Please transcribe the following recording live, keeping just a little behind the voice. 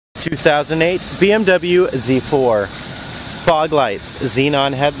2008 BMW Z4. Fog lights,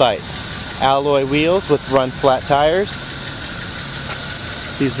 xenon headlights, alloy wheels with run flat tires.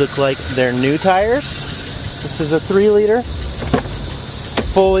 These look like they're new tires. This is a 3-liter,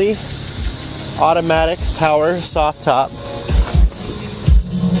 fully automatic power soft top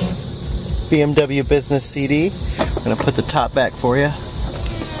BMW business CD. I'm going to put the top back for you.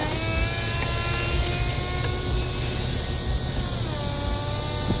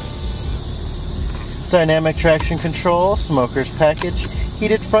 Dynamic traction control, smoker's package,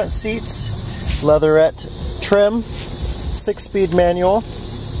 heated front seats, leatherette trim, 6-speed manual,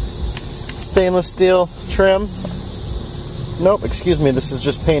 stainless steel trim. Nope, excuse me, this is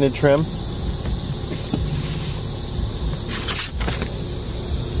just painted trim.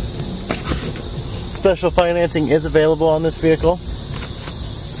 Special financing is available on this vehicle.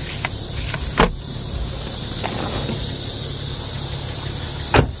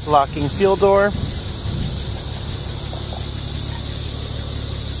 Locking fuel door.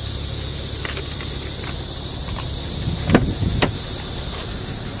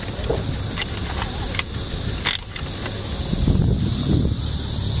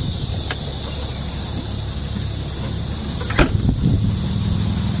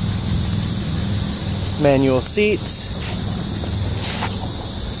 Manual seats.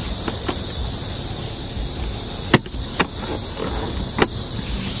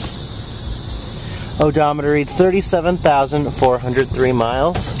 Odometer reads 37,403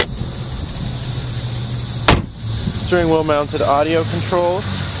 miles. Steering wheel mounted audio controls.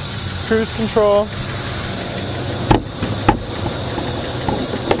 Cruise control.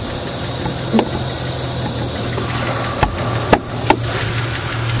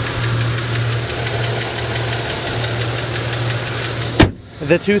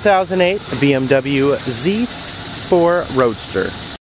 The 2008 BMW Z4 Roadster.